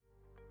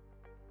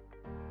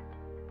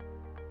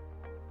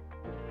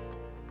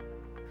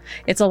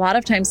It's a lot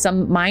of times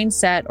some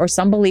mindset or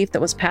some belief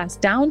that was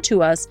passed down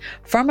to us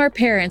from our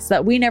parents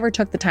that we never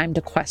took the time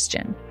to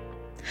question.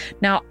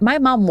 Now, my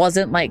mom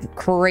wasn't like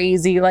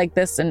crazy like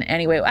this in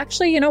any way.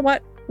 Actually, you know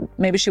what?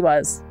 Maybe she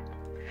was.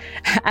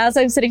 As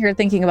I'm sitting here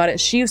thinking about it,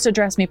 she used to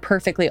dress me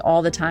perfectly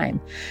all the time.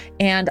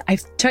 And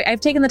I've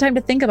taken the time to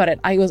think about it.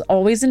 I was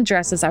always in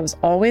dresses. I was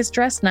always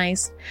dressed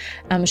nice.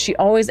 She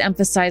always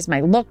emphasized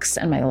my looks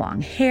and my long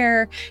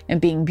hair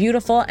and being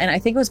beautiful. And I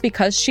think it was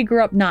because she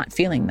grew up not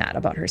feeling that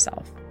about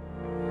herself.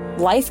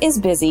 Life is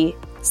busy.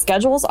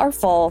 Schedules are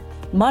full.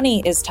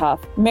 Money is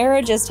tough.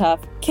 Marriage is tough.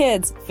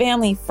 Kids,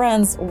 family,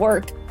 friends,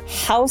 work,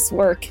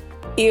 housework.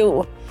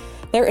 Ew.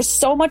 There is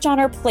so much on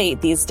our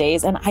plate these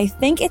days, and I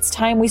think it's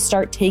time we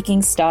start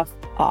taking stuff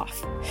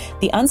off.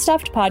 The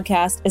Unstuffed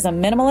podcast is a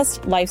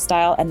minimalist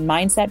lifestyle and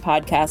mindset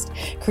podcast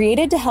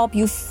created to help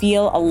you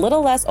feel a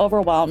little less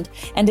overwhelmed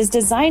and is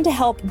designed to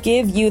help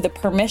give you the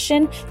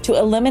permission to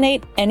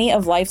eliminate any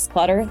of life's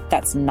clutter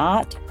that's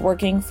not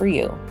working for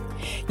you.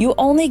 You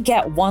only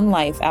get one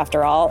life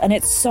after all, and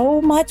it's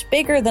so much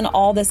bigger than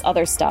all this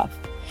other stuff.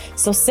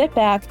 So sit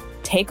back,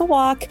 take a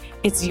walk.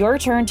 It's your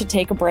turn to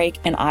take a break,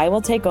 and I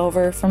will take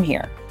over from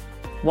here.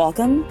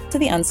 Welcome to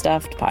the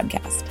Unstuffed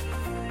podcast.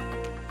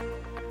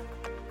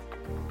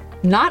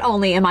 Not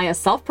only am I a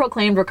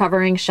self-proclaimed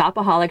recovering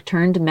shopaholic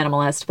turned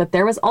minimalist, but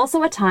there was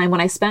also a time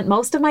when I spent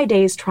most of my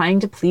days trying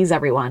to please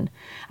everyone.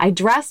 I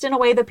dressed in a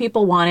way that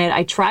people wanted,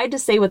 I tried to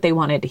say what they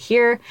wanted to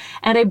hear,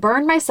 and I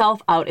burned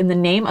myself out in the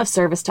name of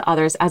service to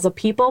others as a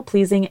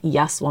people-pleasing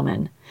yes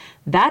woman.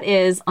 That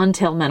is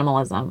until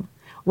minimalism.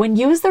 When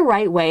used the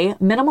right way,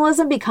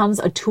 minimalism becomes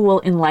a tool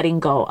in letting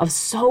go of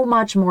so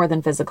much more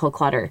than physical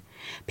clutter.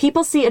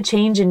 People see a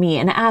change in me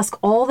and ask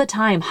all the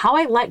time how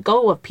I let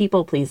go of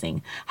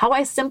people-pleasing, how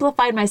I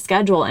simplified my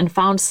schedule and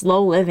found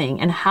slow living,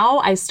 and how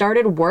I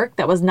started work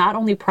that was not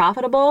only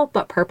profitable,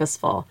 but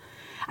purposeful.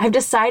 I've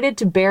decided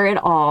to bear it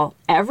all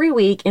every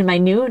week in my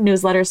new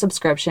newsletter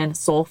subscription,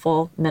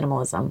 Soulful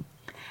Minimalism.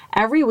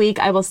 Every week,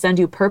 I will send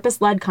you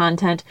purpose-led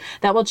content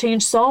that will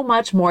change so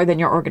much more than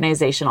your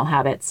organizational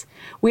habits.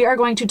 We are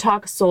going to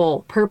talk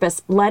soul,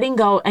 purpose, letting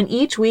go, and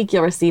each week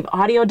you'll receive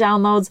audio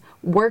downloads,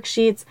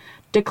 worksheets,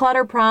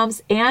 declutter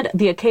prompts, and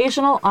the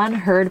occasional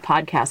unheard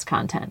podcast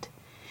content.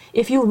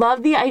 If you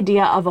love the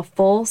idea of a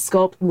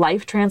full-scope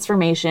life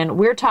transformation,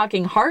 we're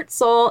talking heart,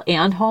 soul,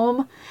 and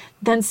home,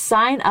 then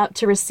sign up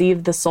to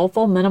receive the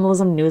Soulful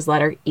Minimalism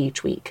newsletter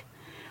each week.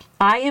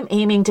 I am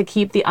aiming to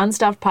keep the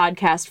Unstuffed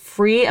podcast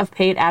free of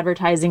paid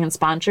advertising and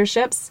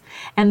sponsorships,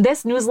 and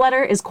this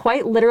newsletter is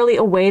quite literally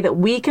a way that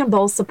we can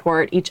both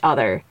support each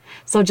other.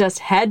 So just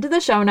head to the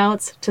show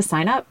notes to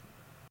sign up.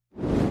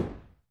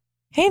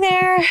 Hey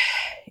there,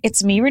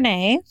 it's me,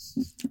 Renee.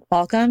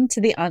 Welcome to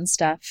the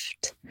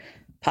Unstuffed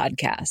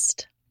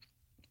podcast.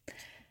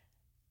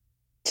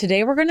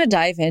 Today we're going to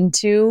dive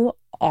into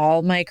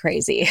all my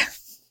crazy.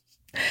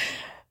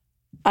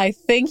 I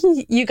think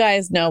you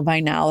guys know by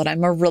now that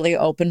I'm a really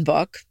open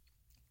book,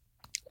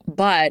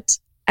 but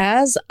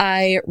as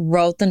I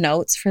wrote the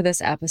notes for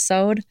this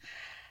episode,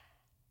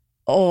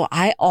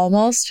 I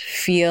almost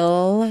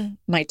feel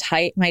my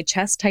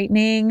chest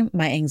tightening,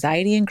 my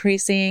anxiety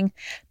increasing,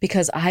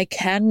 because I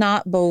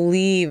cannot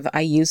believe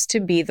I used to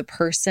be the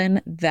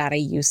person that I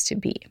used to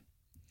be.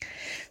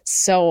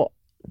 So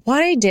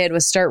what I did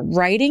was start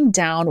writing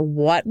down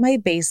what my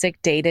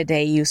basic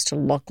day-to-day used to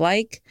look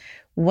like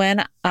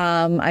when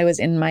I was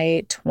in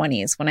my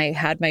 20s, when I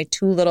had my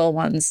two little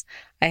ones.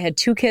 I had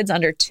two kids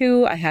under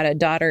 2. I had a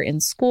daughter in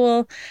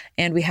school,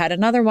 and we had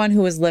another one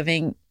who was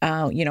living,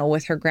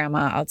 with her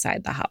grandma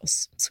outside the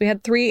house. So we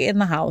had 3 in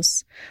the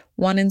house,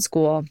 1 in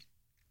school.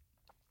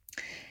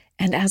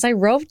 And as I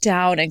wrote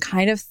down and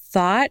kind of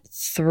thought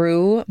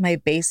through my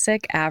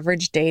basic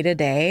average day to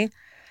day,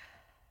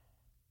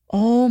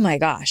 oh my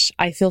gosh,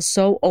 I feel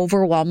so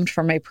overwhelmed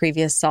from my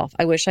previous self.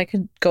 I wish I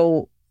could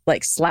go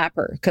slap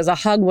her, because a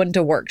hug wouldn't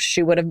have worked.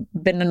 She would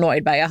have been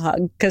annoyed by a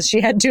hug because she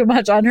had too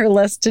much on her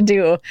list to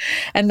do.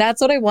 And that's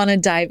what I want to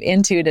dive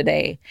into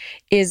today,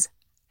 is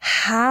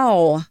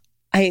how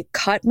I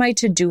cut my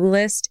to-do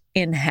list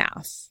in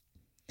half.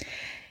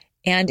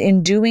 And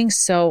in doing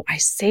so, I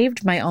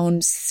saved my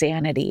own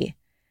sanity.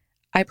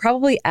 I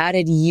probably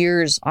added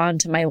years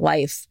onto my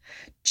life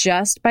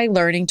just by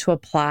learning to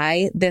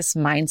apply this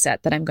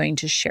mindset that I'm going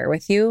to share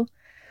with you.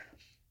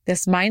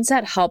 This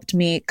mindset helped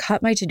me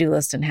cut my to-do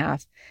list in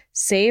half,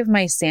 save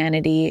my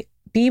sanity,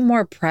 be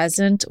more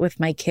present with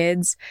my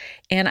kids,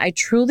 and I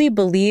truly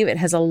believe it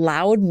has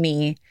allowed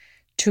me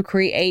to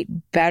create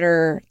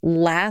better,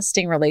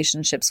 lasting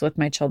relationships with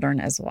my children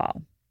as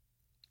well.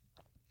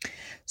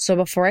 So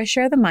before I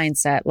share the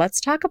mindset, let's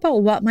talk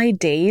about what my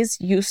days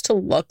used to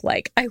look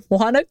like. I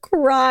want to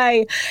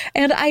cry,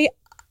 and I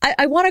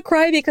want to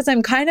cry because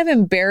I'm kind of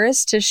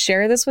embarrassed to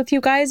share this with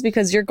you guys,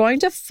 because you're going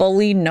to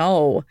fully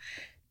know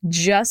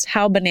just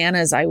how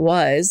bananas I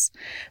was,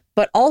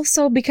 but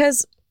also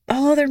because,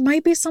 there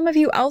might be some of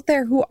you out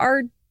there who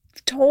are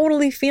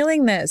totally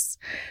feeling this,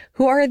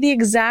 who are the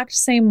exact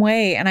same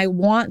way. And I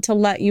want to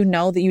let you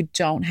know that you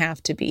don't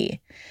have to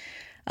be.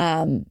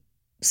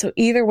 So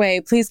either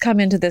way, please come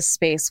into this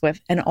space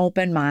with an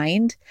open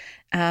mind.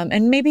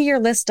 And maybe your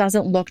list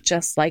doesn't look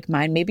just like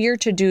mine. Maybe your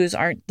to-dos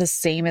aren't the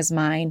same as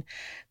mine,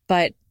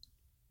 but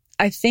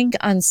I think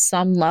on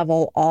some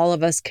level, all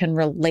of us can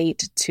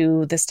relate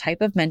to this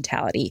type of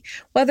mentality,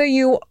 whether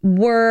you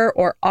were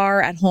or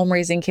are at home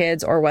raising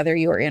kids or whether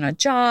you are in a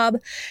job.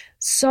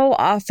 So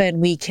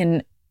often we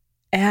can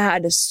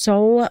add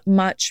so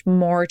much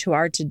more to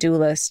our to-do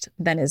list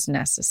than is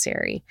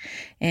necessary.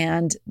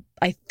 And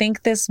I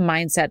think this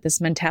mindset,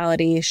 this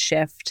mentality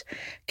shift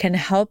can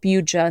help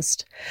you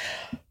just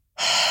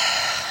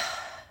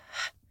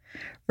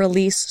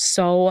release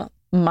so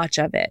much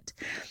of it.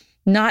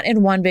 Not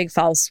in one big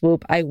foul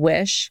swoop. I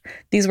wish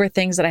these were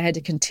things that I had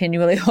to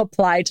continually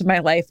apply to my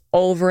life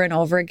over and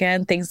over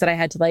again, things that I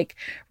had to like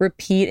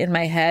repeat in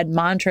my head,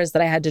 mantras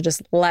that I had to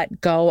just let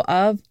go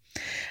of.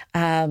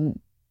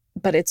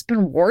 But it's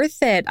been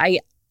worth it.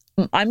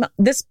 I'm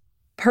this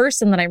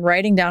person that I'm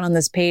writing down on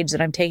this page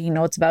that I'm taking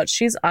notes about.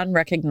 She's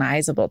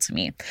unrecognizable to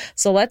me.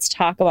 So let's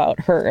talk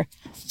about her.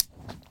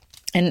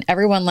 And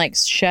everyone like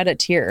shed a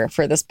tear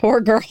for this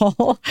poor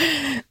girl.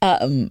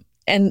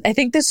 And I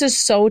think this is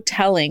so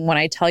telling when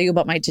I tell you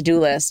about my to-do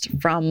list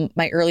from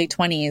my early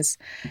 20s,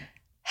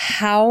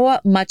 how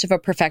much of a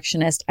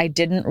perfectionist I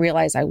didn't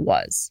realize I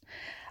was.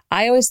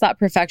 I always thought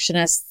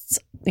perfectionists,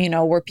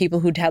 were people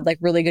who'd had like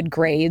really good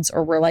grades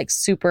or were like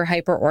super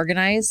hyper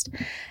organized.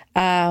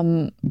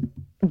 But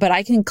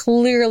I can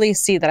clearly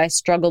see that I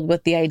struggled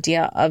with the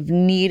idea of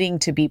needing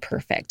to be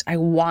perfect. I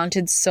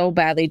wanted so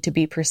badly to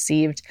be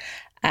perceived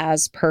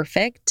as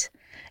perfect.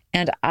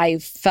 And I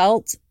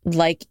felt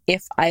like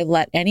if I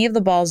let any of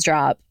the balls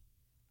drop,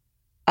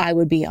 I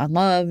would be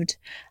unloved.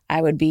 I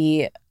would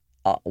be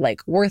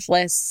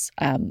worthless.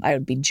 I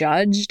would be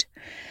judged.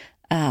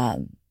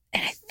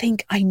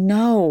 And I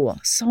know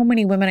so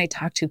many women I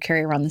talk to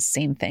carry around the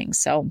same thing.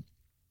 So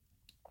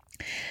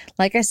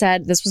like I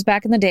said, this was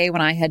back in the day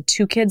when I had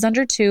 2 kids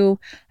under 2.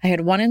 I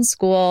had 1 in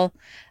school.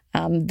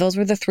 Those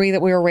were the 3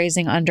 that we were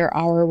raising under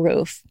our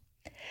roof.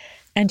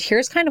 And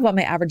here's kind of what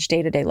my average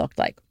day-to-day looked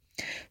like.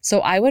 So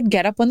I would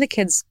get up when the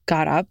kids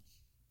got up.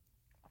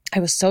 I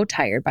was so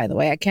tired, by the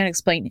way. I can't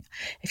explain.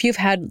 If you've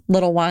had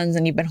little ones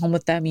and you've been home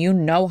with them, you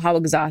know how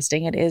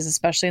exhausting it is,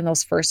 especially in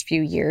those first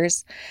few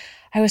years.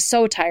 I was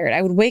so tired.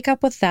 I would wake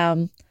up with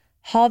them,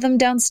 haul them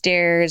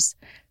downstairs,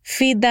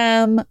 feed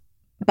them.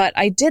 But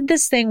I did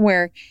this thing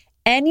where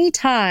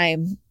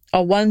anytime a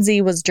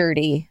onesie was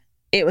dirty,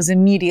 it was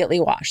immediately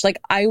washed. Like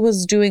I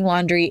was doing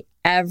laundry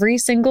every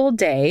single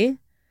day.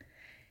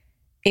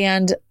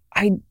 And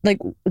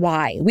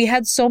why? We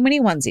had so many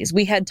onesies.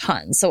 We had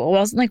tons. So it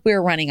wasn't like we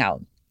were running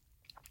out.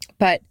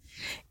 But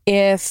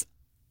if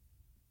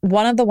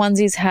one of the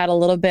onesies had a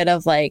little bit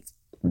of like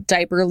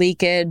diaper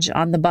leakage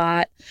on the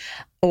butt,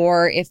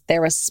 or if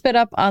there was spit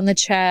up on the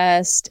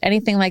chest,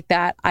 anything like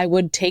that, I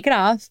would take it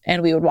off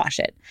and we would wash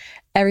it.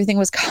 Everything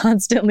was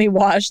constantly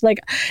washed.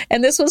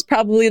 And this was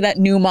probably that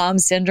new mom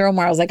syndrome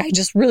where I was like, I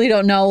just really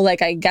don't know.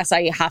 I guess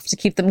I have to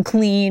keep them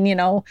clean,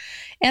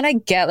 And I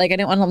get I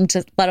didn't want them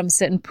to let them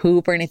sit and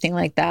poop or anything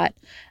like that.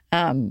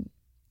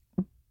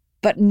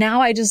 But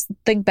now I just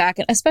think back,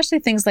 and especially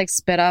things like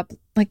spit up,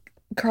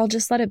 girl,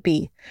 just let it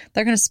be.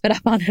 They're going to spit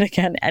up on it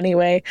again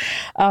anyway.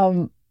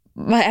 I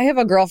have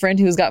a girlfriend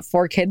who's got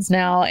 4 kids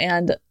now,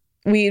 and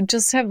we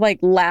just have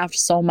laughed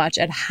so much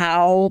at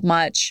how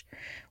much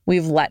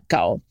we've let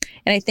go.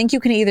 And I think you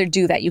can either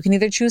do that. You can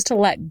either choose to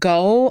let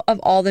go of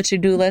all the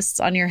to-do lists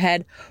on your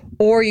head,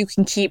 or you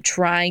can keep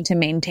trying to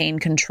maintain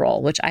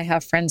control, which I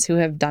have friends who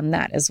have done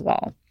that as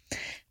well.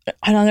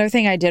 Another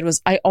thing I did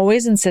was I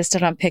always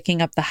insisted on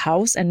picking up the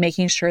house and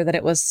making sure that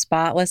it was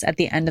spotless at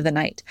the end of the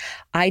night.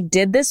 I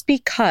did this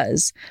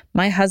because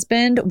my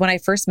husband, when I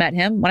first met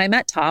him, when I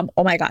met Tom,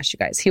 oh my gosh, you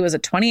guys, he was a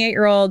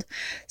 28-year-old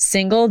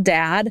single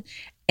dad.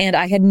 And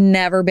I had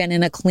never been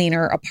in a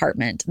cleaner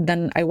apartment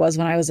than I was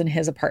when I was in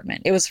his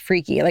apartment. It was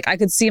freaky. I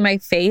could see my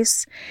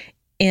face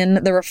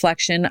in the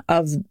reflection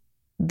of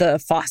the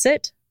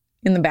faucet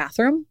in the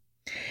bathroom.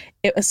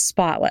 It was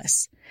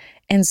spotless.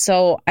 And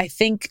so I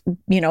think,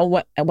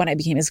 when I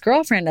became his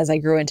girlfriend, as I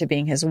grew into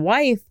being his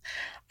wife,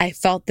 I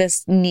felt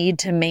this need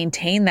to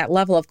maintain that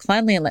level of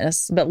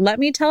cleanliness. But let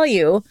me tell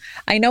you,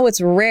 I know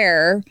it's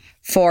rare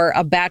for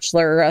a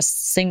bachelor, a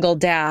single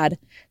dad,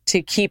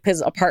 to keep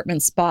his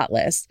apartment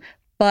spotless.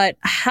 But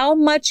how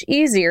much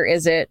easier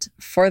is it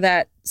for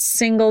that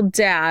single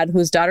dad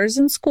whose daughter's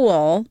in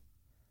school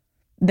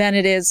than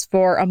it is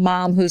for a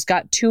mom who's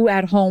got 2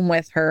 at home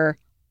with her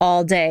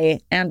all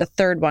day and a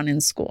 3rd one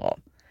in school?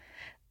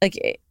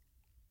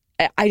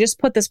 I just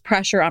put this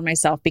pressure on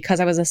myself because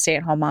I was a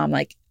stay-at-home mom.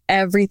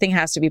 Everything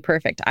has to be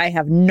perfect. I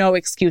have no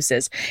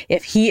excuses.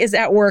 If he is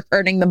at work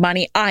earning the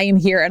money, I am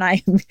here and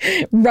I am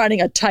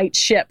running a tight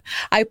ship.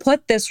 I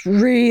put this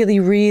really,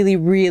 really,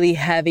 really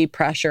heavy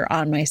pressure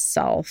on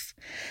myself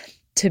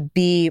to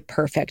be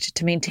perfect,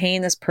 to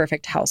maintain this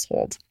perfect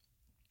household.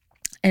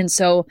 And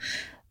so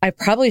I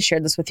probably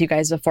shared this with you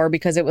guys before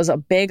because it was a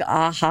big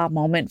aha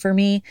moment for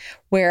me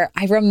where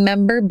I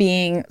remember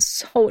being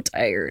so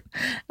tired.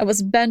 I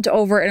was bent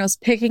over and I was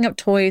picking up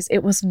toys.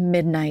 It was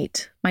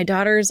midnight. I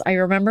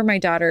remember my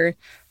daughter,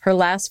 her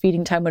last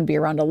feeding time would be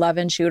around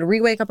 11. She would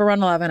wake up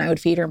around 11. I would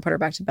feed her and put her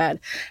back to bed.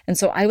 And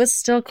so I was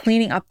still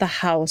cleaning up the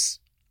house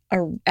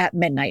at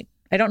midnight.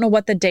 I don't know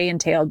what the day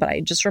entailed, but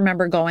I just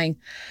remember going,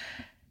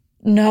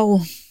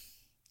 no,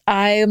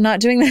 I am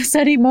not doing this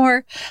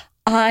anymore.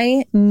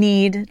 I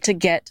need to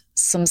get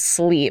some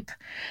sleep.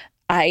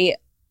 And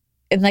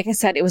like I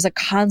said, it was a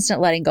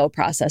constant letting go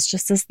process,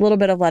 just this little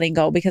bit of letting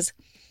go because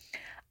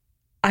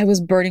I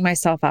was burning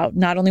myself out.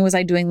 Not only was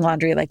I doing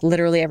laundry like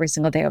literally every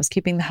single day, I was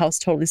keeping the house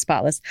totally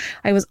spotless.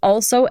 I was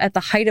also at the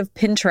height of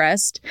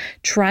Pinterest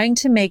trying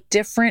to make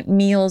different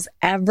meals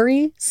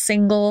every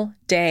single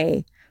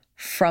day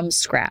from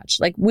scratch.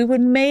 Like we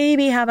would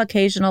maybe have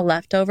occasional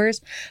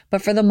leftovers,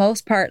 but for the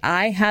most part,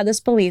 I had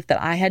this belief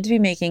that I had to be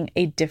making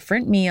a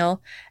different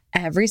meal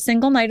every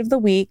single night of the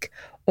week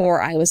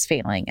or I was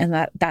failing.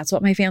 And that's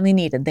what my family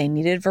needed. They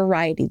needed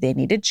variety. They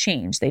needed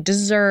change. They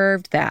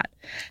deserved that.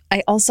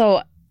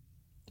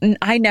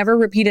 I never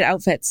repeated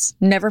outfits,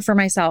 never for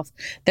myself.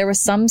 There was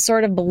some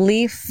sort of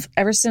belief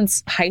ever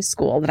since high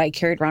school that I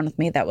carried around with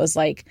me that was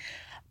like,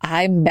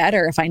 I'm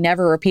better if I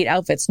never repeat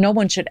outfits. No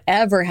one should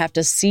ever have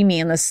to see me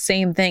in the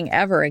same thing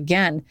ever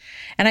again.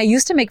 And I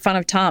used to make fun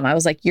of Tom. I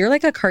was like, you're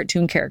like a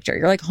cartoon character.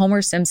 You're like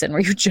Homer Simpson, where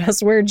you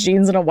just wear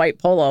jeans and a white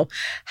polo.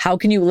 How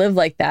can you live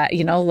like that?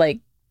 Like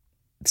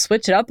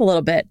switch it up a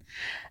little bit.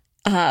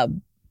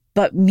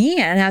 But me,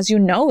 and as you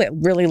know, it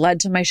really led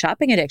to my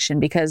shopping addiction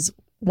because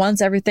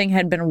once everything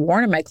had been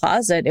worn in my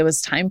closet, it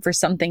was time for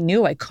something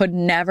new. I could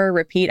never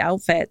repeat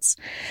outfits.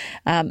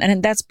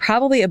 And that's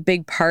probably a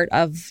big part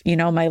of,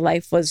 my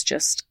life was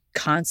just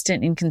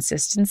constant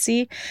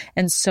inconsistency.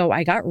 And so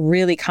I got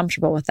really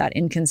comfortable with that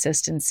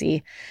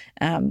inconsistency.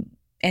 And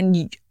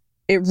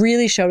it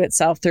really showed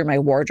itself through my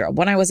wardrobe.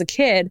 When I was a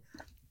kid,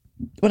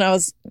 when I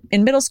was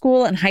in middle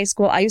school and high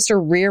school, I used to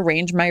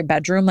rearrange my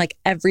bedroom like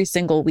every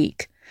single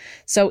week.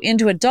 So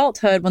into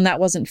adulthood, when that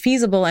wasn't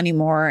feasible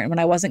anymore and when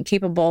I wasn't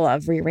capable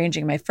of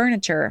rearranging my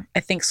furniture, I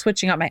think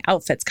switching out my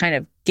outfits kind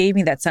of gave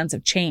me that sense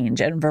of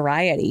change and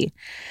variety.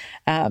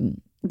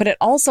 But it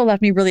also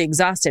left me really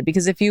exhausted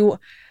because if you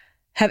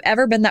have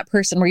ever been that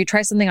person where you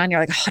try something on,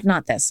 you're like, oh,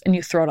 not this. And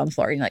you throw it on the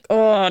floor. And you're like,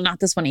 oh, not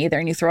this one either.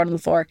 And you throw it on the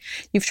floor.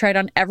 You've tried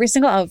on every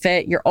single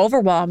outfit. You're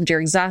overwhelmed.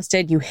 You're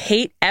exhausted. You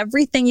hate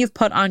everything you've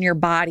put on your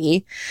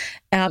body.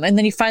 And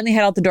then you finally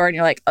head out the door and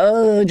you're like,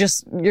 oh,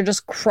 you're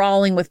just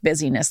crawling with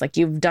busyness. Like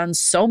you've done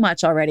so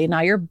much already.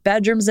 Now your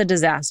bedroom's a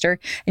disaster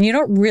and you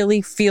don't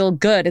really feel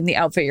good in the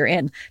outfit you're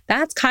in.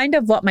 That's kind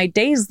of what my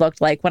days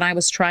looked like when I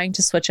was trying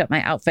to switch up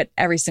my outfit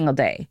every single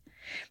day.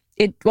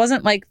 It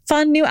wasn't like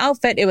fun new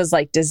outfit. It was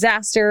like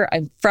disaster.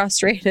 I'm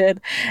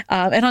frustrated.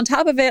 And on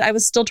top of it, I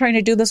was still trying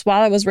to do this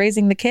while I was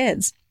raising the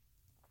kids.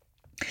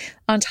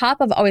 On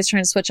top of always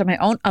trying to switch up my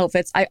own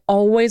outfits, I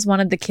always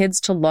wanted the kids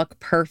to look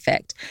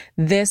perfect.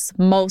 This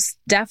most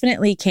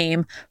definitely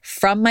came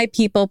from my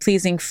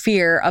people-pleasing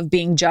fear of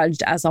being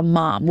judged as a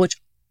mom, which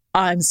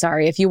I'm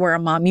sorry, if you were a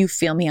mom, you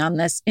feel me on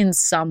this in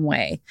some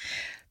way.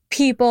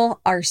 People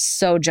are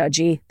so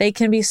judgy. They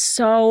can be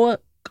so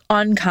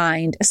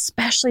unkind,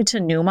 especially to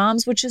new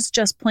moms, which is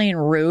just plain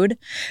rude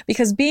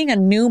because being a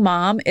new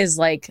mom is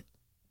like,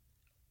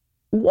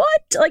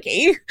 what? Like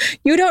you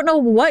don't know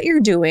what you're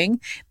doing.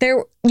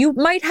 You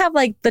might have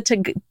like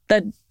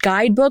the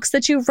guidebooks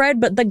that you've read,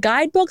 but the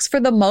guidebooks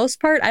for the most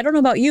part, I don't know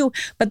about you,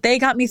 but they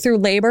got me through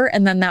labor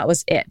and then that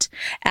was it.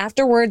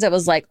 Afterwards, I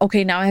was like,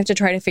 okay, now I have to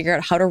try to figure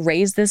out how to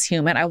raise this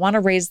human. I want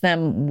to raise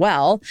them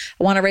well.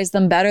 I want to raise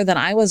them better than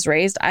I was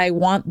raised. I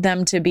want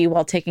them to be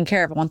well taken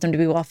care of. I want them to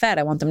be well fed.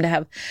 I want them to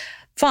have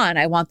fun.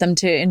 I want them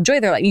to enjoy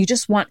their life. You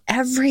just want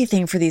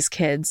everything for these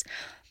kids.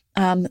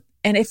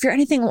 And if you're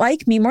anything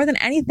like me, more than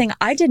anything,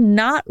 I did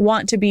not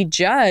want to be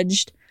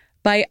judged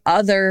by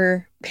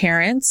other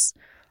parents,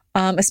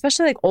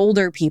 especially like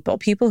older people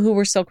who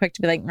were so quick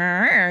to be like,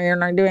 you're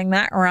not doing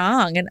that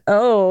wrong. And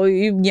oh,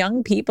 you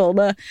young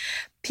people,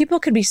 people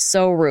could be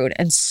so rude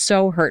and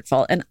so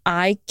hurtful. And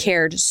I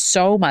cared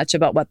so much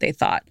about what they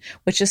thought,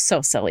 which is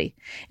so silly.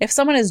 If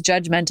someone is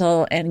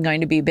judgmental and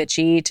going to be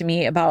bitchy to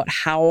me about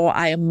how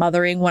I am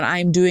mothering when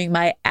I'm doing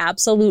my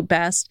absolute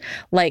best,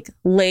 like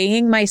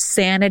laying my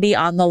sanity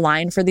on the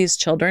line for these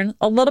children,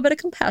 a little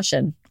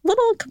compassion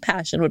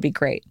would be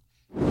great.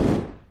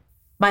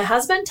 My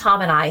husband,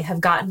 Tom, and I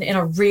have gotten in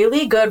a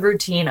really good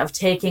routine of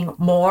taking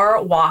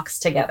more walks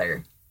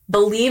together.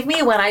 Believe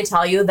me when I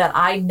tell you that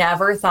I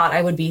never thought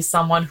I would be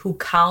someone who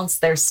counts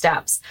their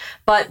steps.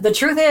 But the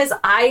truth is,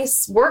 I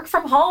work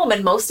from home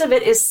and most of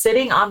it is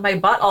sitting on my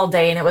butt all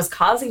day, and it was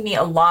causing me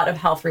a lot of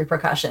health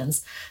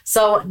repercussions.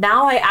 So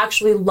now I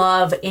actually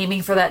love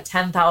aiming for that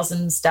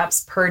 10,000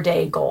 steps per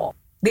day goal.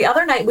 The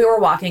other night we were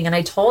walking and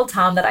I told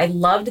Tom that I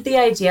loved the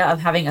idea of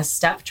having a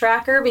step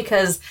tracker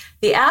because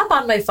the app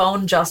on my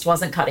phone just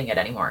wasn't cutting it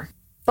anymore.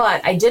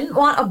 But I didn't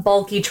want a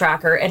bulky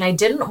tracker, and I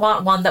didn't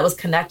want one that was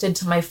connected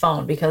to my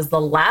phone, because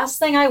the last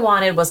thing I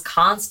wanted was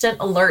constant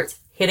alerts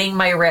hitting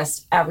my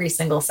wrist every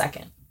single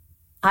second.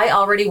 I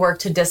already work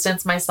to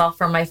distance myself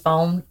from my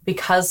phone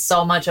because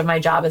so much of my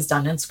job is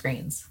done in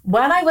screens.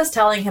 When I was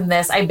telling him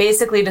this, I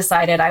basically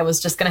decided I was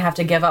just going to have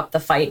to give up the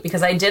fight,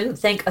 because I didn't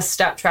think a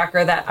step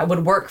tracker that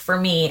would work for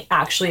me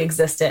actually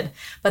existed.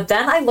 But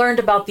then I learned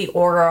about the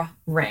Oura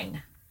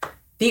Ring.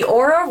 The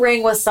Oura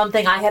Ring was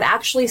something I had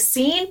actually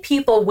seen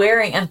people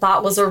wearing and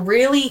thought was a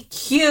really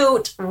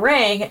cute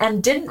ring,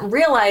 and didn't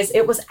realize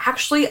it was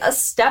actually a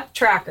step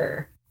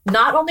tracker.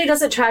 Not only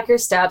does it track your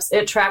steps,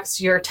 it tracks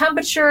your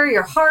temperature,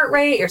 your heart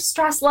rate, your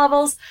stress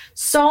levels,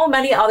 so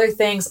many other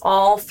things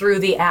all through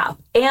the app.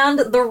 And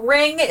the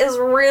ring is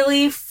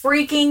really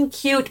freaking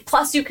cute.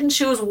 Plus, you can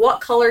choose what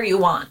color you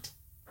want.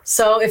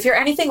 So if you're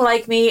anything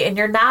like me and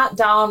you're not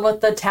down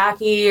with the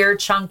tacky or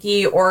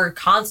chunky or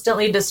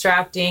constantly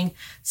distracting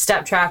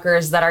step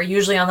trackers that are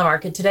usually on the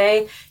market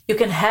today, you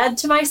can head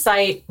to my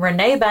site,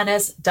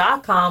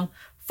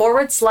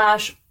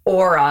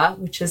 reneebenes.com/Oura,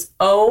 which is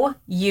Oura,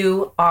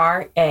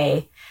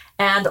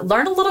 and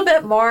learn a little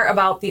bit more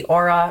about the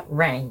Oura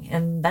Ring.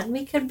 And then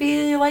we could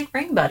be like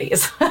ring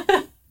buddies.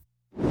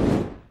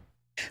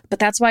 But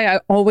that's why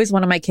I always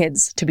wanted my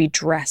kids to be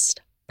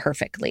dressed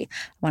perfectly. I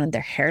wanted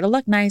their hair to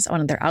look nice. I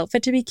wanted their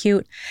outfit to be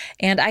cute.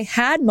 And I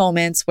had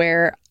moments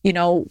where,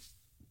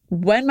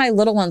 when my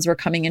little ones were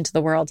coming into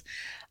the world,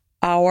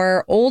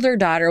 our older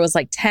daughter was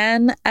like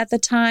 10 at the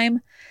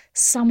time.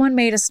 Someone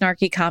made a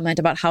snarky comment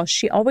about how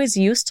she always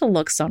used to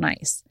look so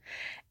nice.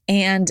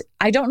 And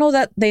I don't know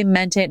that they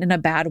meant it in a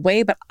bad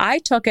way, but I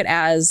took it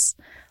as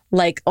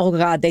like, oh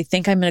God, they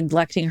think I'm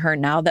neglecting her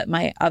now that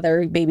my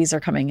other babies are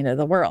coming into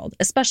the world,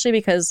 especially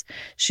because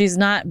she's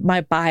not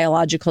my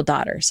biological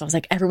daughter. So I was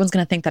like, everyone's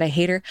going to think that I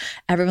hate her.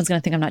 Everyone's going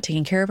to think I'm not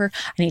taking care of her.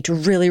 I need to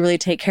really, really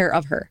take care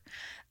of her.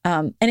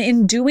 And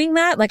in doing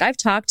that, like I've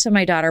talked to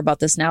my daughter about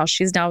this now.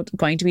 She's now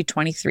going to be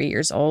 23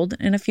 years old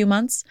in a few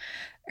months,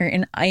 or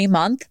in a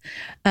month.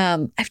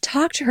 I've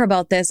talked to her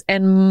about this,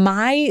 and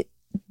my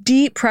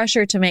deep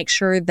pressure to make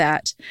sure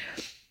that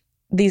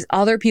these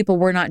other people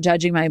were not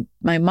judging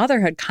my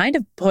motherhood kind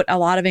of put a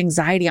lot of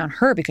anxiety on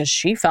her, because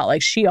she felt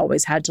like she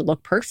always had to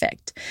look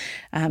perfect.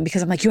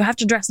 Because I'm like, you have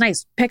to dress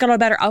nice, pick out a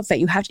better outfit.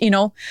 You have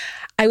to,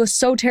 I was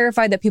so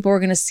terrified that people were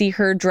going to see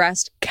her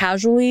dressed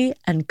casually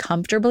and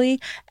comfortably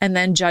and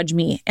then judge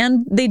me.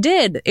 And they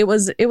did. It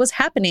was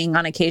happening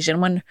on occasion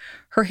when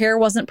her hair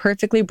wasn't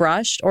perfectly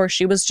brushed, or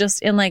she was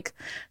just in like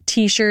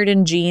t-shirt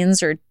and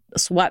jeans or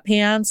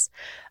sweatpants.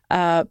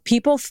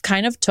 People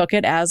kind of took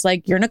it as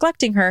like, you're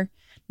neglecting her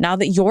now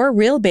that your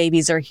real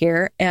babies are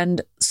here.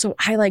 And so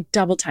I like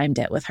double timed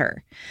it with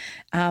her.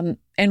 And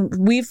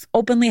we've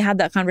openly had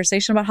that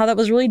conversation about how that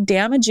was really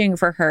damaging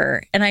for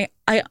her. And I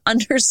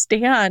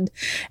understand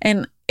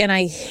and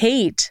I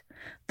hate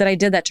that I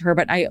did that to her,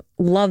 but I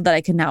love that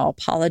I can now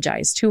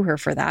apologize to her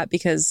for that,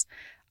 because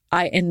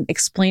and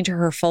explain to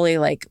her fully,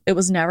 like, it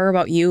was never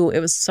about you. It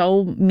was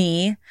so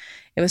me.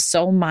 It was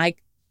so my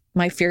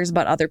fears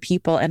about other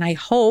people. And I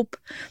hope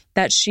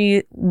that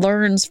she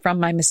learns from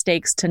my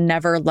mistakes to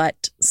never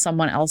let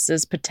someone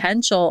else's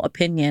potential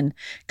opinion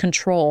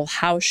control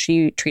how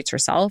she treats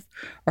herself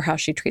or how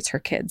she treats her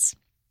kids.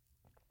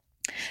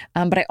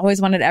 But I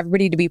always wanted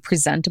everybody to be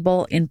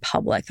presentable in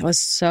public. That was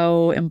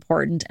so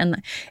important.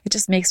 And it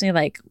just makes me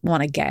like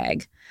want to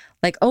gag.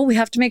 Like, oh, we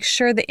have to make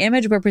sure the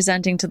image we're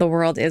presenting to the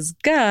world is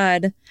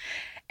good.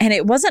 And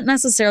it wasn't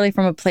necessarily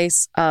from a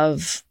place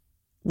of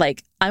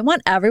like, I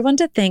want everyone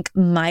to think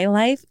my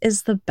life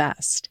is the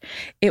best.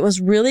 It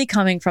was really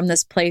coming from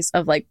this place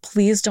of like,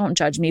 please don't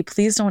judge me.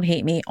 Please don't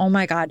hate me. Oh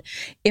my God,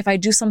 if I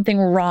do something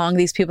wrong,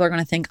 these people are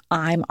going to think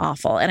I'm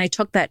awful. And I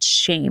took that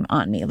shame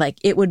on me. Like,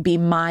 it would be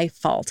my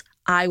fault.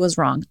 I was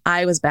wrong.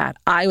 I was bad.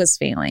 I was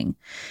failing.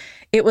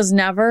 It was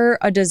never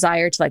a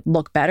desire to like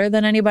look better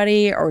than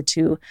anybody or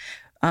to,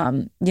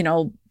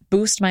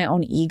 boost my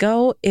own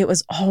ego. It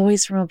was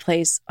always from a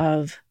place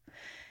of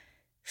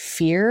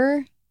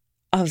fear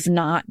of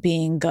not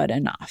being good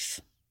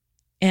enough.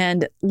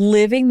 And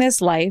living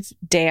this life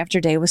day after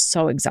day was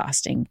so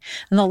exhausting.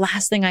 And the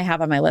last thing I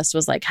have on my list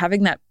was like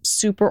having that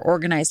super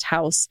organized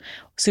house,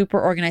 super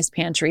organized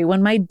pantry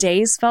when my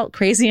days felt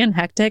crazy and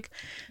hectic.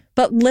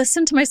 But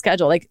listen to my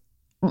schedule. Like,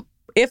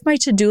 if my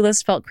to-do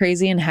list felt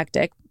crazy and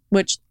hectic,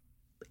 which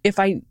if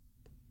I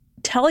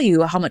tell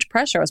you how much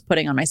pressure I was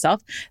putting on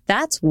myself,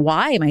 that's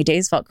why my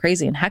days felt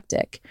crazy and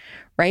hectic,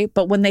 right?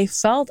 But when they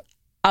felt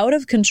out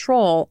of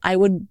control, I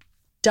would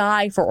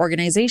die for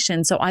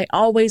organization. So I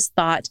always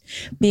thought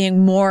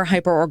being more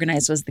hyper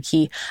organized was the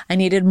key. I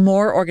needed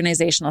more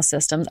organizational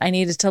systems. I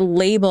needed to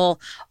label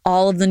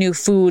all of the new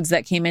foods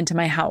that came into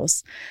my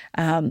house.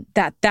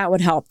 That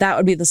would help. That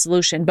would be the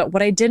solution. But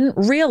what I didn't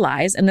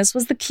realize, and this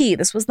was the key,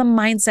 this was the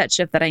mindset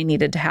shift that I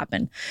needed to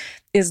happen,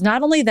 is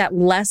not only that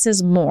less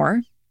is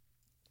more,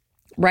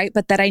 right?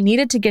 But that I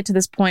needed to get to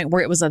this point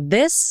where it was a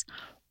this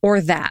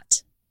or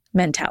that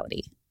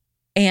mentality.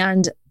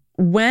 And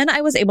when I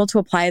was able to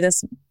apply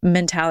this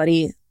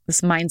mentality,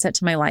 this mindset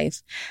to my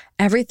life,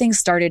 everything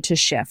started to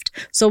shift.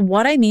 So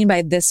what I mean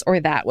by this or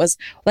that was,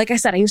 like I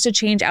said, I used to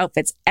change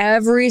outfits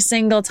every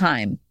single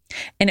time.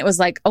 And it was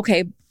like,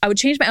 okay, I would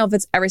change my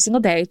outfits every single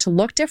day to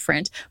look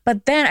different.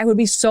 But then I would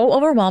be so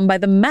overwhelmed by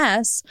the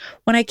mess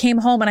when I came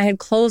home and I had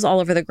clothes all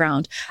over the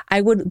ground.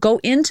 I would go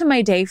into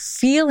my day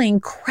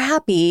feeling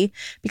crappy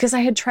because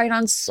I had tried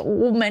on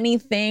so many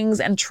things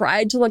and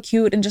tried to look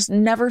cute and just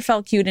never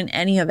felt cute in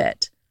any of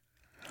it.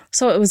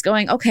 So it was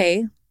going,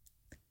 okay,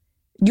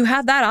 you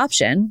have that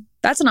option.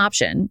 That's an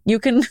option. You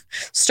can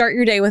start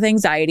your day with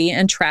anxiety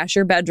and trash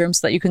your bedroom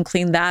so that you can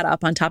clean that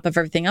up on top of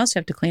everything else you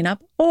have to clean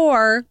up.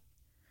 Or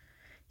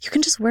you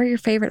can just wear your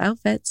favorite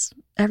outfits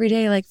every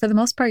day. Like for the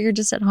most part, you're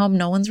just at home.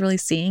 No one's really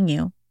seeing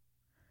you.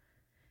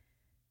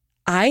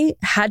 I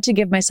had to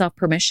give myself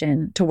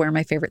permission to wear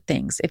my favorite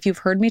things. If you've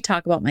heard me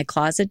talk about my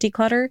closet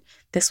declutter,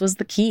 this was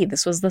the key.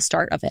 This was the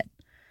start of it.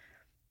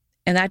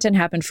 And that didn't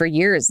happen for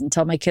years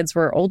until my kids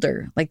were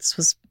older. Like this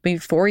was maybe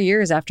 4 or 5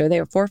 years after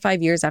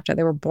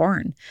they were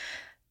born,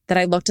 that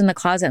I looked in the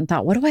closet and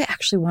thought, what do I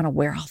actually want to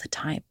wear all the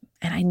time?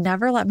 And I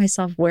never let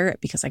myself wear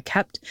it because I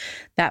kept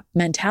that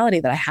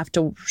mentality that I have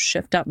to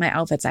shift up my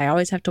outfits. I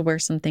always have to wear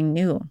something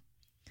new.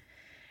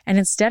 And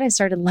instead, I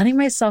started letting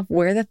myself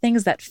wear the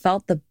things that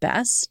felt the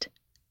best.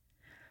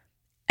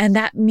 And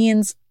that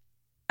means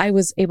I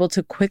was able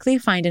to quickly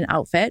find an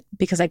outfit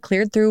because I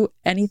cleared through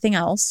anything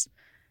else.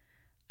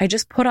 I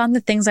just put on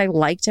the things I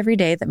liked every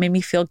day that made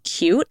me feel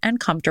cute and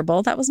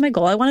comfortable. That was my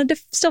goal. I wanted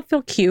to still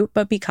feel cute,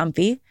 but be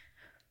comfy.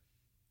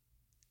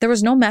 There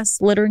was no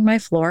mess littering my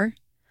floor.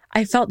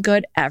 I felt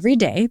good every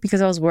day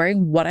because I was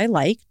wearing what I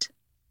liked.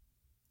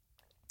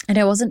 And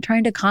I wasn't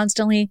trying to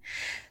constantly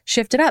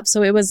shift it up.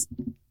 So it was,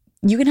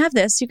 you can have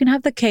this, you can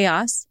have the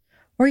chaos,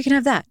 or you can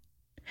have that.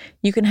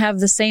 You can have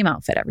the same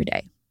outfit every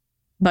day,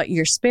 but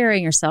you're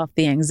sparing yourself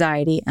the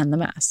anxiety and the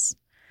mess.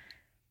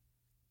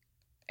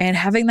 And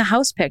having the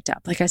house picked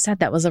up, like I said,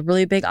 that was a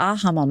really big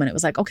aha moment. It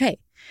was like, okay,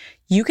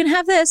 you can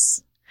have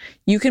this.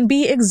 You can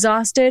be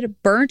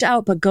exhausted, burnt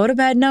out, but go to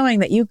bed knowing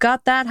that you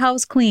got that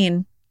house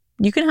clean.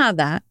 You can have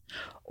that.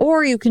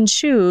 Or you can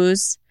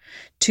choose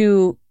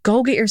to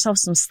go get yourself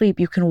some sleep.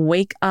 You can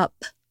wake up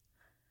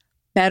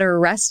better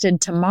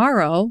rested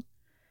tomorrow.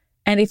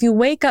 And if you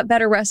wake up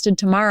better rested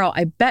tomorrow,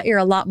 I bet you're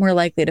a lot more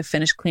likely to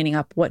finish cleaning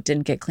up what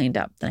didn't get cleaned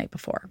up the night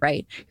before,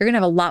 right? You're going to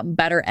have a lot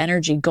better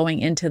energy going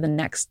into the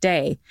next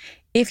day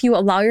if you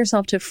allow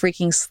yourself to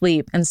freaking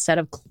sleep instead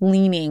of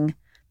cleaning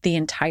the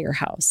entire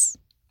house.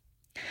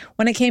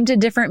 When it came to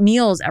different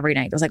meals every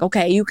night, it was like,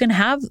 okay, you can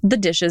have the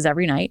dishes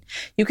every night.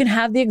 You can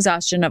have the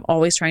exhaustion of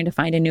always trying to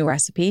find a new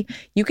recipe.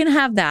 You can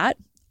have that,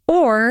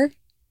 or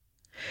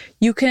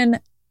you can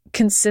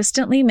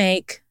consistently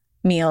make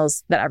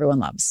meals that everyone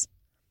loves.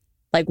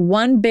 Like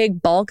one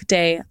big bulk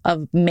day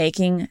of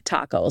making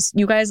tacos.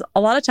 You guys,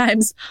 a lot of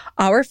times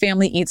our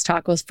family eats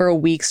tacos for a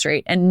week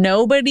straight and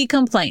nobody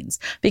complains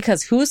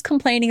because who's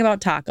complaining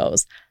about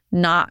tacos?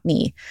 Not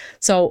me.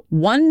 So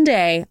one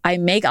day I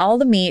make all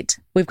the meat,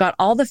 we've got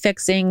all the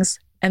fixings,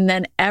 and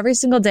then every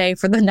single day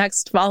for the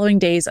next following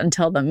days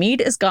until the meat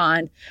is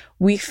gone,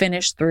 we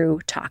finish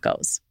through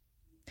tacos.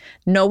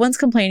 No one's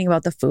complaining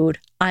about the food.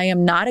 I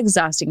am not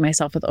exhausting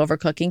myself with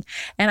overcooking,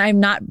 and I'm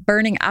not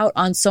burning out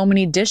on so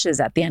many dishes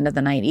at the end of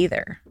the night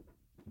either.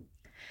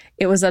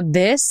 It was a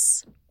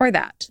this or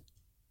that,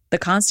 the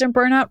constant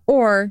burnout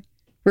or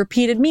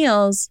repeated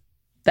meals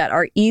that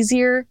are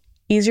easier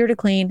to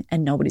clean,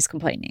 and nobody's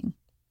complaining.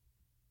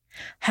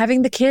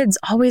 Having the kids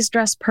always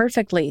dressed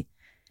perfectly.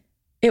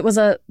 It was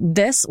a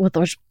this with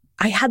which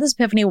I had this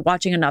epiphany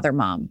watching another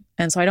mom.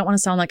 And so I don't want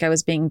to sound like I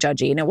was being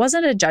judgy. And it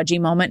wasn't a judgy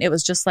moment. It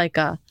was just like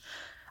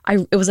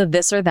it was a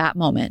this or that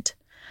moment.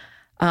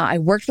 I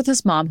worked with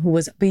this mom who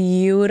was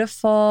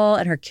beautiful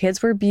and her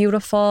kids were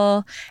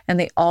beautiful and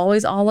they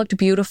always all looked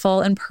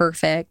beautiful and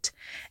perfect.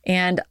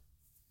 And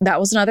that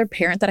was another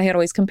parent that I had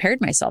always compared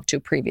myself to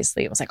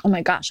previously. It was like, oh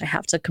my gosh, I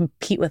have to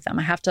compete with them.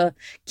 I have to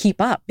keep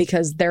up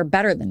because they're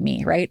better than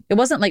me, right? It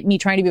wasn't like me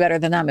trying to be better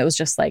than them. It was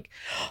just like,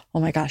 oh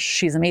my gosh,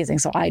 she's amazing.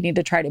 So I need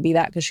to try to be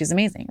that because she's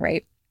amazing,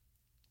 right?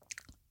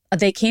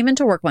 They came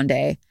into work one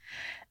day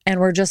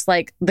and were just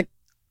like,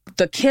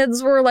 the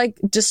kids were like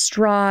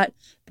distraught.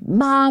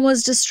 Mom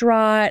was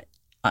distraught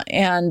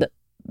and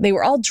they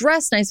were all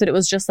dressed nice, but it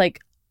was just like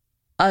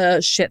a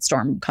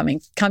shitstorm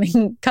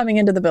coming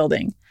into the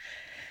building.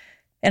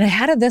 And I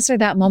had a this or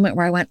that moment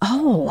where I went,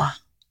 oh,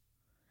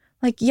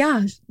 like,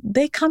 yeah,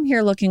 they come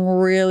here looking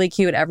really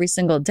cute every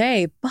single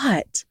day,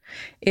 but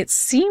it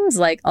seems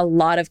like a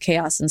lot of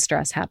chaos and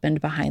stress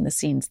happened behind the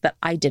scenes that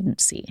I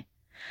didn't see.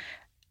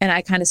 And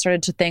I kind of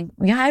started to think,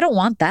 yeah, I don't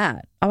want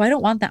that. Oh, I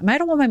don't want that. I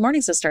don't want my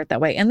mornings to start that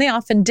way. And they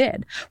often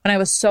did when I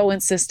was so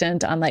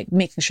insistent on like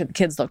making sure the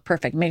kids looked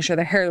perfect, making sure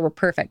their hair were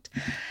perfect.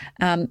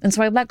 And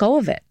so I let go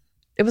of it.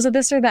 It was a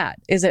this or that.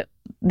 Is it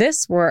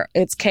this where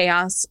it's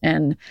chaos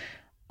and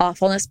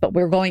awfulness, but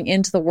we're going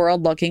into the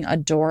world looking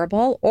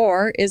adorable?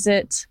 Or is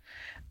it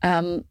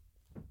the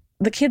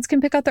kids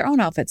can pick out their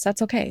own outfits?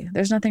 That's okay.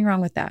 There's nothing wrong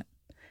with that.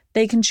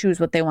 They can choose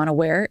what they want to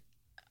wear.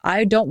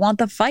 I don't want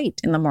the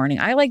fight in the morning.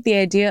 I like the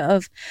idea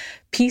of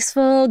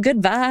peaceful,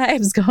 good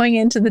vibes going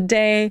into the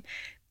day,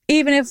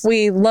 even if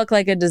we look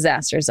like a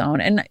disaster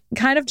zone, and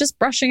kind of just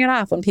brushing it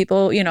off when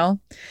people,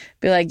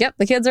 be like, yep,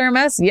 the kids are a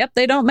mess. Yep,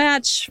 they don't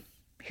match.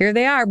 Here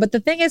they are. But the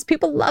thing is,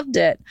 people loved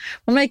it.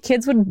 When my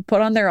kids would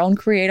put on their own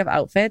creative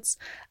outfits,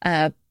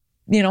 when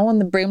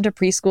they bring them to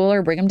preschool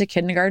or bring them to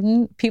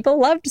kindergarten, people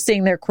loved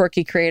seeing their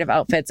quirky creative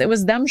outfits. It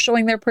was them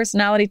showing their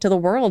personality to the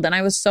world. And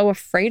I was so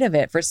afraid of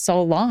it for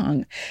so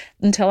long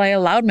until I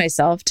allowed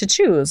myself to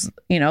choose,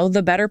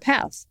 the better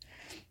path,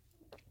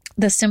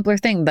 the simpler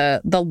thing,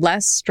 the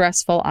less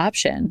stressful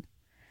option.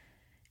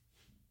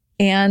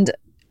 And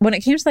when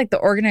it came to like the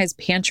organized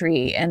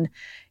pantry and,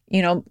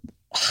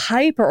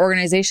 hyper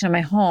organization in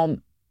my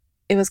home,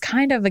 it was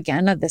kind of,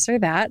 again, a this or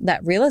that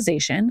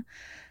realization.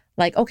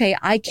 Like, okay,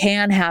 I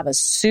can have a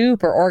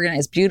super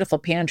organized, beautiful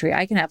pantry.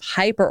 I can have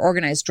hyper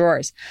organized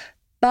drawers,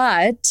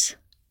 but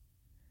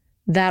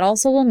that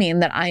also will mean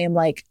that I am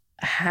like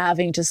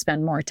having to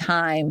spend more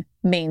time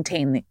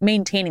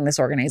maintaining this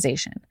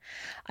organization.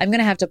 I'm going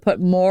to have to put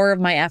more of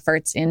my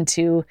efforts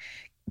into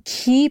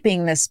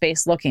keeping this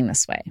space looking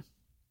this way.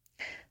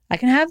 I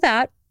can have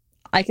that.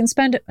 I can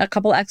spend a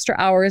couple extra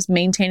hours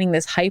maintaining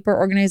this hyper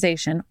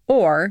organization,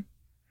 or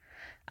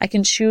I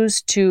can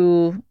choose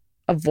to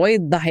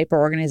avoid the hyper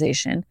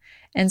organization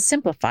and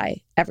simplify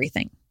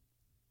everything.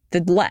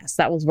 The less,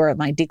 that was where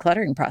my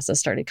decluttering process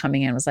started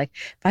coming in. It was like,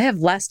 if I have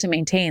less to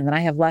maintain, then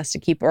I have less to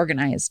keep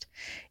organized.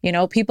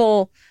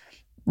 People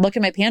look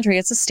at my pantry.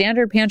 It's a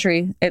standard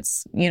pantry.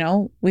 It's,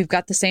 we've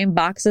got the same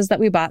boxes that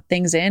we bought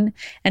things in,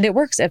 and it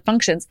works. It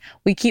functions.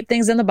 We keep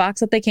things in the box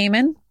that they came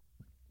in.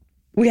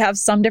 We have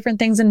some different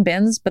things in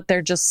bins, but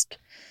they're just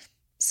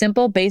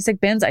simple,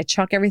 basic bins. I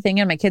chuck everything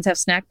in. My kids have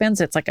snack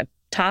bins. It's like a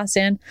toss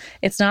in.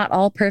 It's not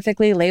all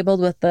perfectly labeled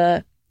with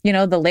the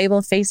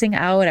label facing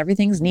out.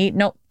 Everything's neat.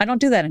 No, I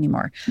don't do that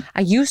anymore.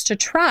 I used to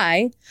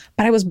try,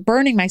 but I was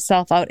burning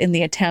myself out in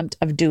the attempt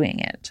of doing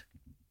it.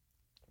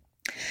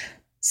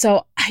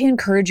 So I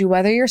encourage you,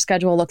 whether your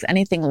schedule looks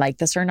anything like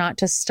this or not,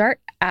 to start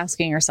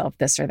asking yourself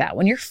this or that.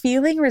 When you're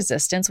feeling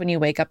resistance, when you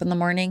wake up in the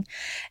morning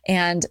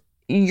and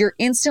you're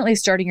instantly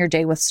starting your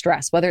day with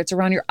stress, whether it's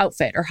around your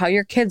outfit or how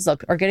your kids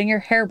look or getting your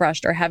hair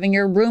brushed or having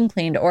your room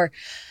cleaned or,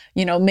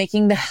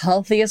 making the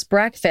healthiest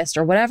breakfast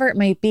or whatever it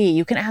might be,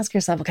 you can ask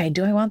yourself, okay,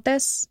 do I want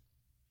this?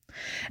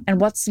 And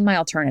what's my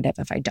alternative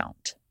if I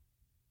don't?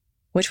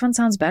 Which one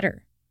sounds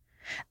better?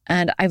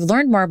 And I've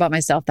learned more about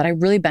myself that I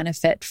really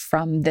benefit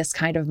from this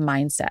kind of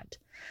mindset.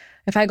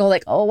 If I go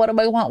like, oh, what do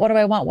I want? What do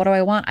I want? What do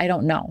I want? I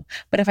don't know.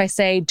 But if I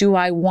say, do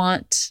I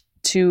want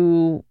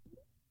to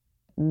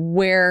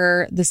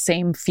wear the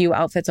same few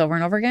outfits over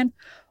and over again?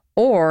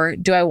 Or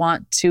do I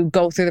want to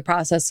go through the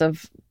process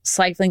of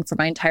cycling through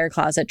my entire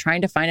closet,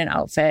 trying to find an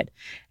outfit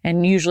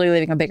and usually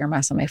leaving a bigger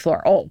mess on my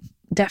floor? Oh,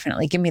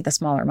 definitely give me the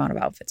smaller amount of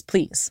outfits,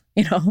 please.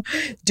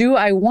 Do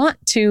I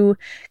want to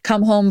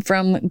come home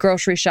from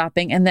grocery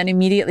shopping and then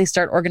immediately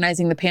start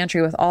organizing the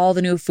pantry with all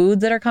the new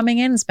foods that are coming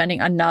in, spending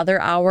another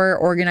hour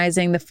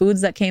organizing the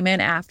foods that came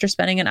in after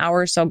spending an hour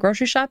or so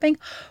grocery shopping?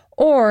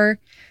 Or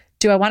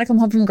do I want to come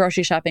home from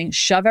grocery shopping,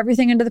 shove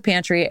everything into the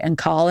pantry and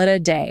call it a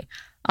day?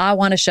 I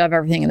want to shove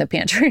everything in the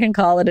pantry and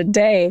call it a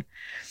day.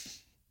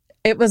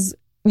 It was,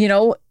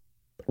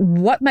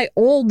 what my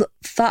old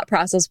thought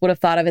process would have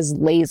thought of as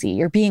lazy.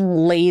 You're being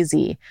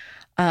lazy.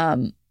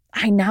 I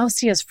now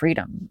see as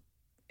freedom.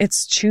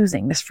 It's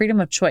choosing, this freedom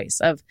of choice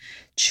of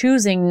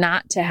choosing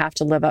not to have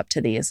to live up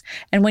to these.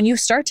 And when you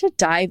start to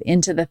dive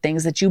into the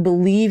things that you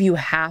believe you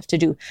have to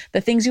do,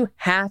 the things you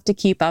have to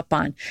keep up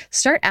on,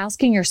 start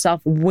asking yourself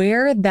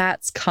where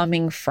that's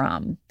coming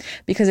from,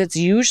 because it's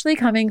usually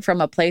coming from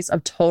a place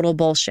of total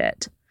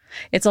bullshit.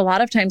 It's a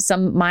lot of times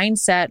some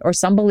mindset or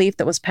some belief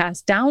that was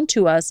passed down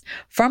to us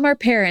from our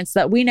parents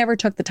that we never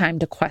took the time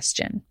to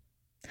question.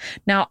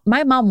 Now,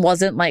 my mom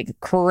wasn't like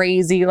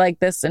crazy like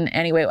this in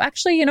any way.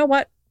 Actually, you know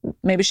what?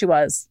 Maybe she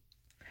was.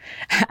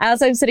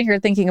 As I'm sitting here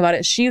thinking about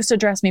it, she used to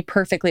dress me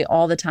perfectly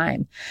all the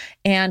time.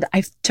 And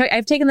I've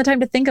taken the time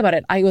to think about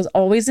it. I was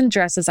always in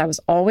dresses. I was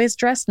always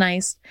dressed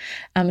nice.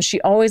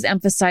 She always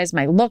emphasized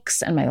my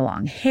looks and my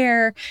long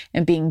hair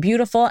and being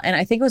beautiful. And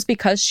I think it was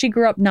because she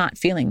grew up not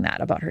feeling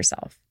that about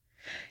herself.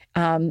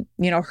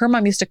 Her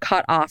mom used to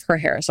cut off her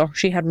hair. So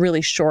she had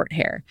really short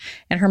hair.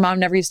 And her mom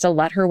never used to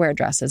let her wear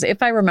dresses,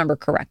 if I remember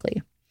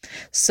correctly.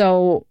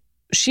 So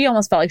she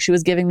almost felt like she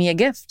was giving me a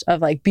gift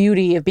of like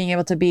beauty, of being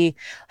able to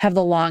have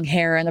the long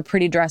hair and the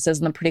pretty dresses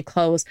and the pretty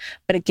clothes.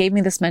 But it gave me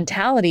this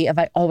mentality of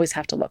I always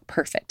have to look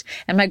perfect.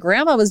 And my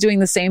grandma was doing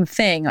the same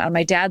thing on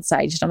my dad's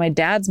side. My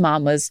dad's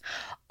mom was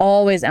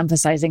always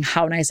emphasizing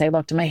how nice I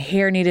looked and my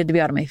hair needed to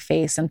be out of my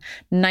face, and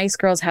nice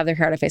girls have their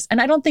hair out of face. And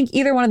I don't think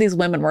either one of these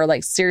women were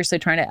like seriously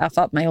trying to F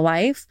up my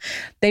life.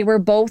 They were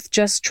both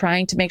just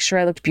trying to make sure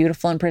I looked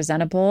beautiful and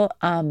presentable.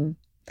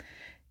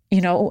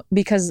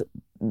 Because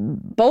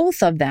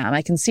both of them,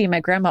 I can see my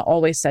grandma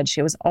always said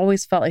she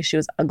always felt like she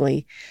was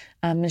ugly.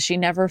 She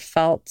never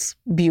felt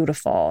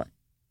beautiful.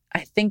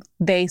 I think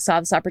they saw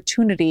this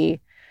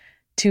opportunity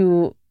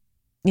to,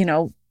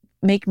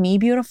 make me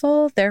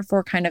beautiful,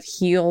 therefore kind of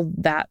heal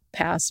that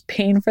past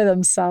pain for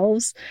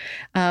themselves.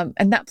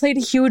 And that played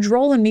a huge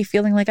role in me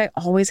feeling like I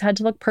always had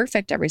to look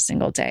perfect every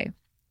single day.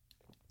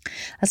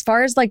 As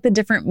far as like the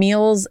different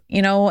meals,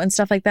 and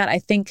stuff like that, I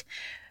think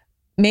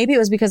maybe it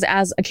was because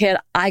as a kid,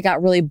 I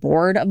got really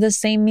bored of the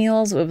same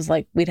meals. It was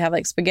like, we'd have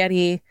like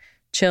spaghetti,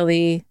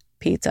 chili,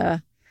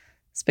 pizza,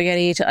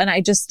 spaghetti. And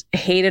I just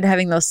hated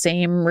having those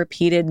same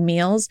repeated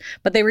meals,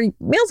 but they were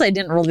meals I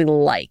didn't really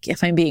like,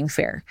 if I'm being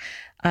fair.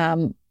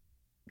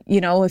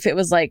 If it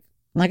was like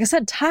I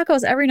said,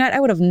 tacos every night, I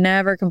would have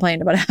never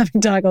complained about having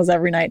tacos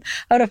every night.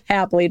 I would have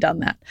happily done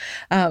that.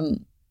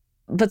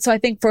 But so I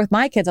think for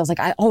my kids, I was like,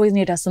 I always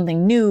need to have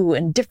something new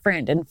and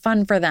different and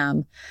fun for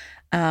them.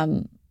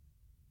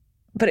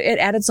 But it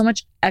added so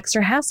much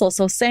extra hassle.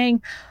 So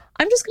saying,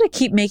 I'm just going to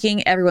keep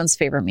making everyone's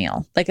favorite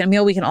meal, like a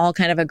meal we can all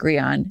kind of agree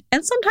on.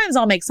 And sometimes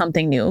I'll make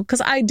something new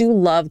because I do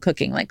love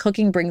cooking. Like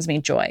cooking brings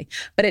me joy,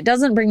 but it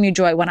doesn't bring me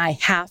joy when I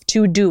have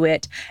to do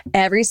it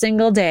every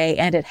single day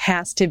and it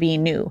has to be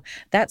new.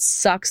 That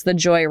sucks the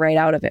joy right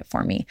out of it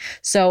for me.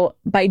 So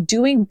by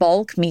doing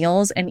bulk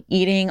meals and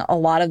eating a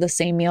lot of the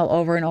same meal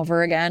over and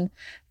over again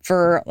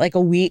for like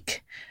a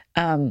week,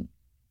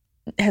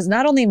 has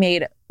not only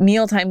made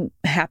mealtime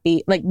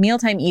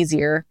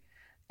easier.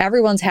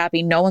 Everyone's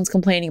happy. No one's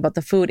complaining about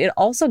the food. It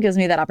also gives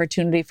me that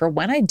opportunity for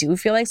when I do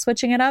feel like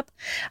switching it up,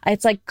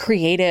 it's like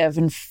creative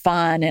and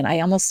fun. And I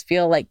almost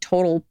feel like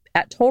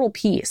at total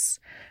peace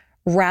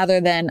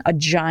rather than a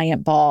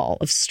giant ball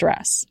of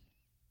stress.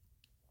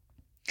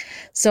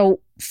 So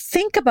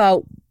think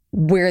about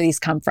where these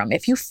come from.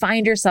 If you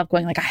find yourself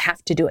going like, I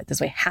have to do it this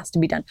way, it has to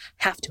be done.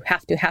 Have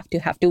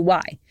to.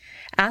 Why?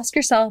 Ask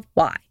yourself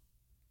why.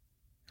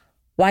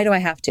 Why do I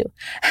have to?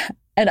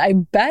 And I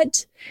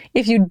bet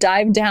if you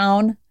dive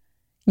down,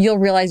 you'll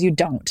realize you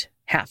don't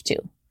have to.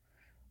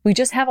 We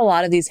just have a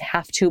lot of these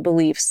have to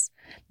beliefs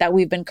that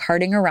we've been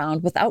carting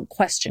around without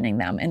questioning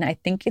them. And I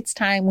think it's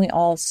time we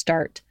all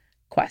start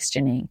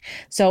questioning.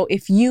 So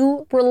if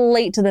you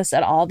relate to this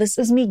at all, this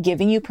is me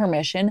giving you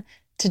permission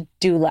to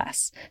do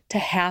less, to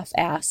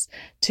half-ass,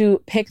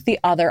 to pick the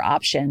other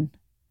option.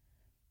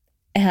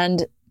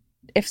 And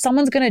if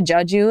someone's going to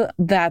judge you,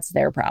 that's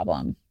their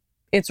problem.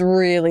 It's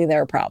really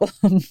their problem.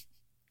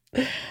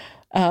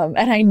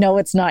 And I know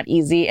it's not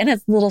easy and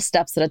it's little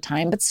steps at a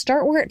time, but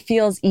start where it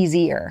feels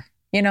easier,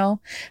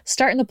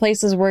 start in the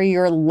places where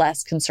you're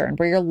less concerned,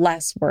 where you're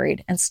less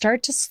worried, and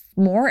start to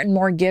more and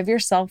more give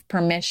yourself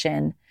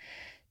permission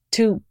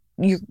to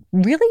you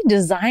really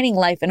designing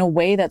life in a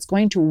way that's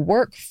going to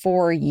work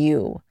for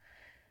you.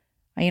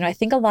 I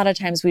think a lot of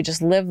times we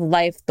just live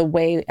life the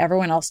way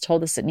everyone else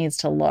told us it needs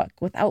to look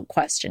without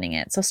questioning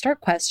it. So start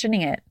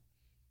questioning it.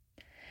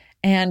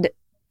 And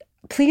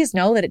please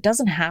know that it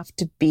doesn't have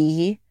to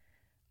be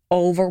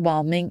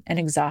overwhelming and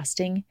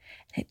exhausting.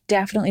 It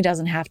definitely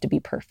doesn't have to be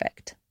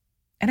perfect.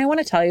 And I want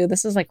to tell you,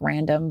 this is like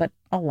random, but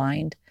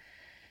aligned.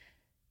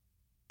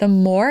 The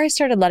more I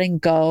started letting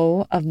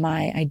go of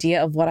my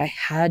idea of what I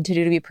had to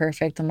do to be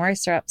perfect, the more I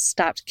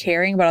stopped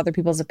caring about other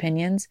people's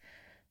opinions,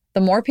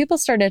 the more people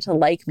started to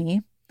like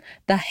me,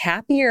 the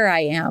happier I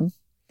am.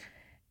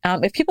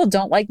 If people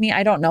don't like me,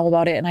 I don't know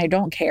about it and I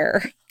don't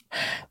care.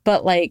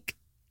 But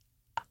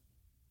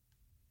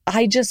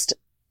I just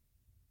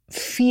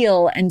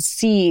feel and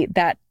see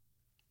that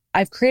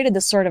I've created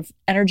this sort of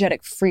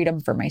energetic freedom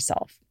for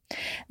myself.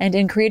 And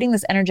in creating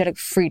this energetic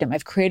freedom,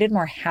 I've created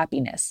more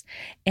happiness.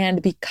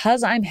 And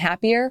because I'm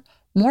happier,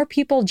 more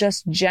people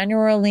just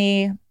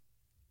generally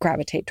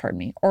gravitate toward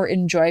me or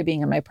enjoy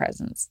being in my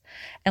presence.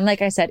 And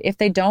like I said, if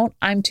they don't,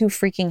 I'm too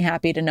freaking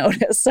happy to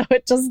notice. So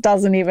it just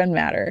doesn't even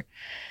matter.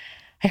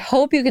 I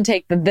hope you can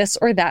take the this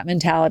or that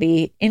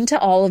mentality into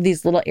all of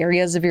these little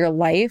areas of your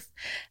life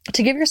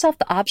to give yourself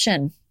the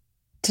option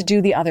to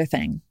do the other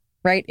thing,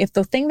 right? If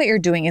the thing that you're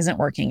doing isn't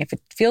working, if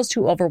it feels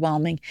too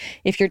overwhelming,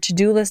 if your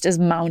to-do list is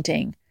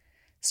mounting,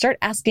 start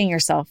asking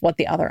yourself what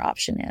the other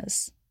option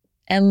is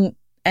and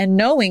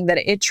knowing that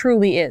it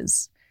truly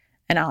is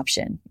an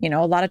option. A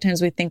lot of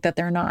times we think that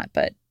they're not,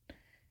 but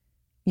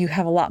you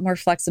have a lot more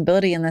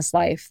flexibility in this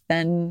life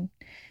than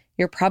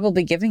you're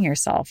probably giving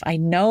yourself. I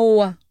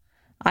know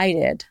I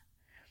did.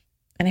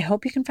 And I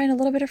hope you can find a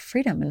little bit of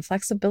freedom and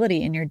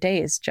flexibility in your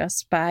days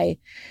just by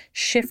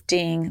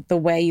shifting the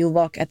way you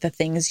look at the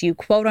things you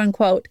quote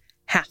unquote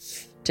have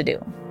to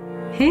do.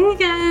 Hey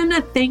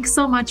again. Thanks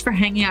so much for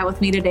hanging out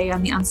with me today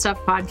on the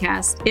Unstuffed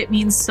podcast. It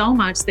means so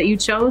much that you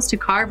chose to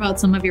carve out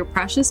some of your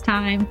precious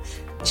time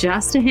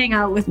just to hang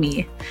out with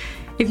me.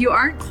 If you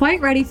aren't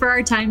quite ready for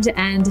our time to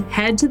end,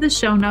 head to the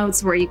show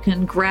notes where you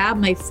can grab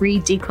my free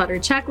declutter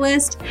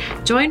checklist,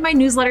 join my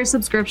newsletter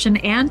subscription,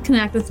 and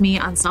connect with me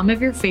on some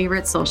of your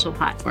favorite social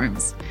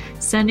platforms.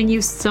 Sending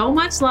you so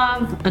much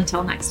love.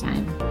 Until next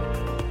time.